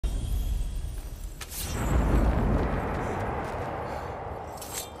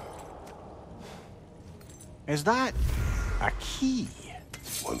Is that a key?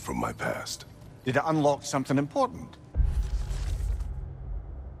 One from my past. Did it unlock something important?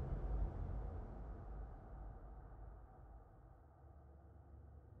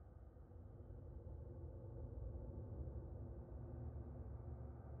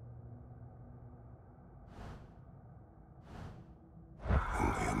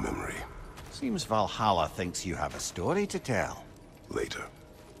 Only a memory. Seems Valhalla thinks you have a story to tell. Later.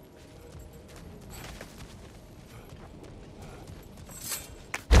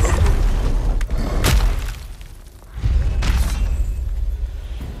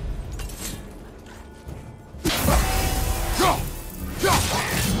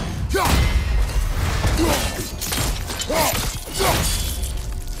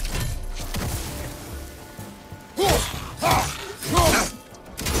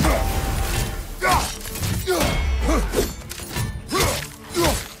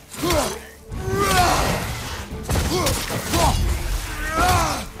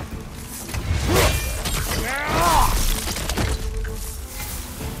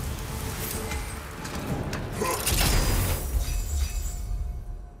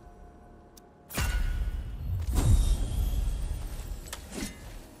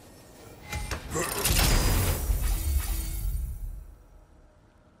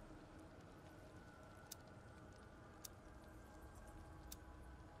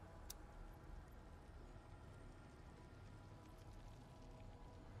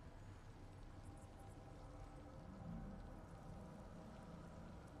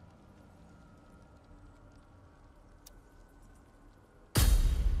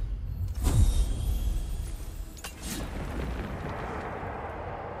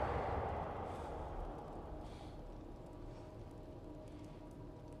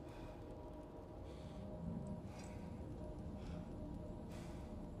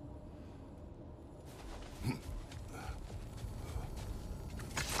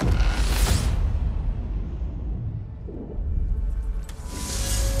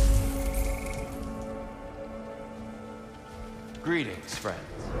 Greetings, friends.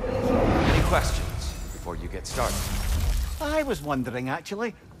 Any questions before you get started? I was wondering,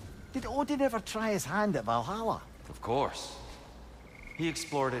 actually, did Odin ever try his hand at Valhalla? Of course. He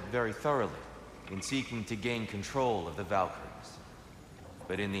explored it very thoroughly, in seeking to gain control of the Valkyries.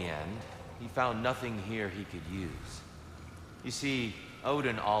 But in the end, he found nothing here he could use. You see,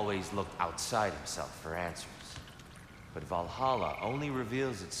 Odin always looked outside himself for answers. But Valhalla only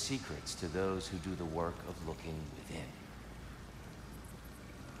reveals its secrets to those who do the work of looking within.